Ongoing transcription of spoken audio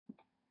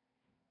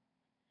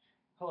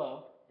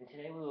Hello, and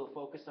today we will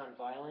focus on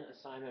Violin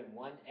Assignment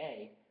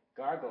 1A,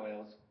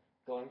 Gargoyles,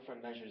 going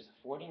from measures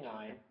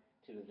 49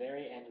 to the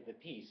very end of the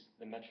piece,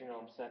 the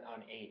metronome set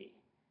on 80.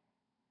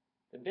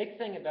 The big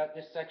thing about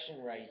this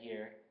section right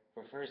here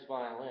for first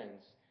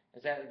violins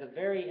is that at the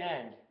very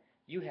end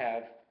you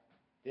have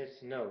this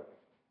note,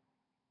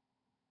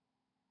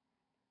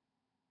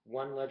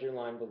 one ledger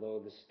line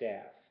below the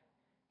staff.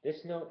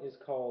 This note is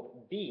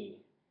called B.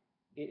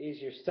 It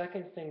is your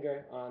second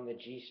finger on the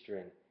G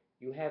string.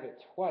 You have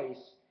it twice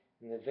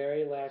in the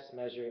very last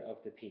measure of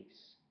the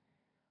piece.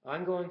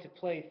 I'm going to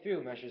play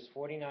through measures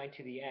 49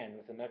 to the end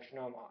with the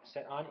metronome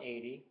set on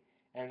 80,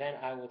 and then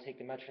I will take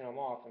the metronome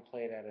off and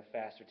play it at a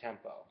faster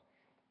tempo.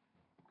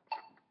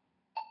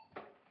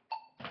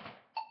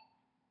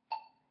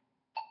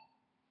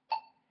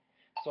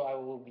 So I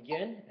will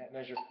begin at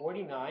measure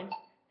 49,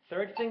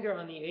 third finger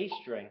on the A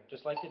string,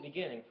 just like the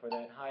beginning for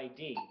that high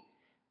D.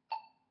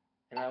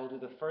 And I will do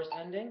the first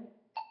ending,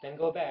 then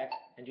go back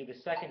and do the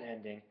second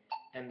ending,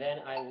 and then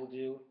I will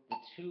do the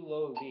two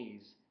low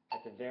Bs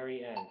at the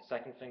very end,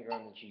 second finger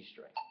on the G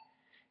string.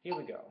 Here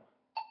we go.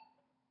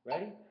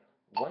 Ready?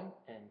 1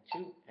 and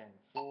 2 and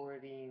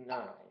 49.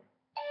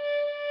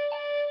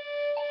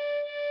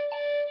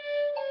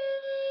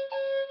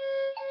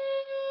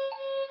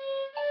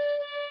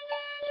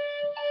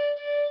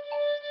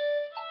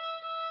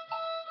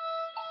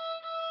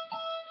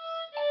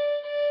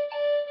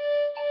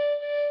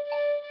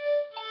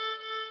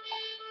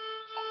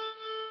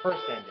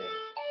 First ending.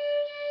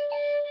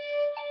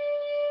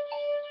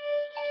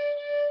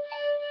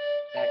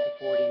 Back to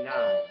 49.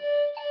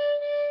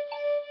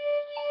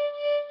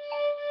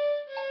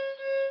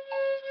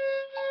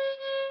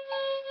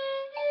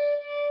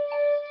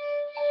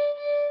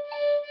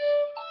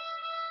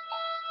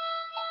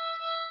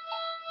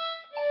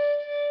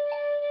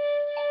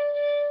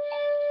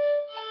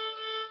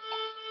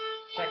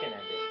 Second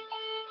ending.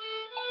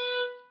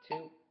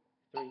 2,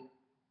 3,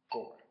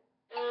 4.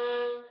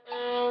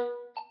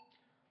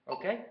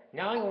 Okay,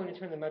 now I'm going to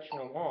turn the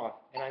metronome off,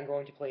 and I'm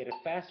going to play at a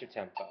faster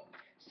tempo.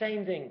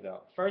 Same thing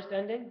though. First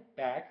ending,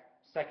 back.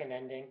 Second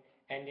ending,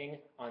 ending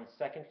on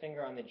second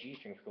finger on the G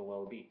string for the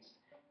low Bs.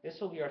 This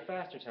will be our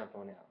faster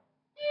tempo now.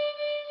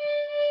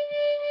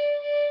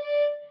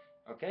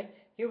 Okay,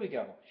 here we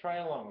go. Try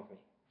along with me.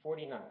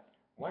 49.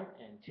 1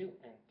 and 2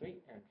 and 3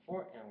 and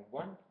 4 and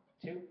 1,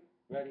 2,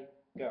 ready,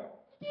 go.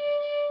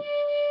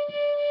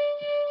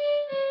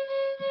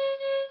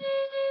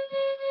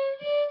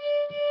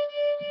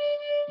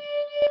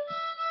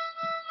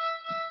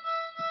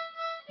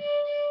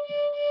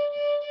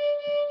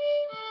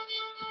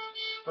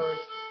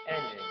 First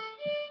ending.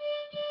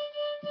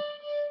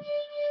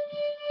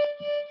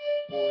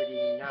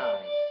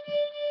 49.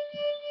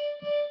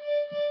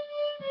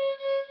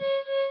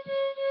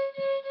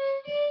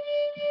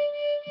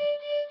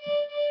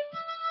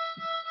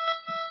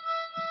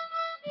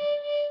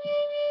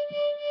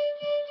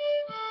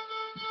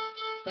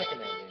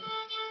 Second ending.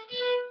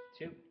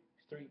 2,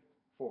 3,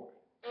 4.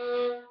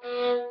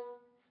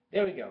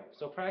 There we go.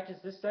 So practice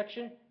this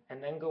section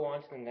and then go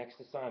on to the next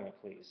assignment,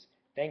 please.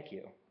 Thank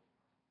you.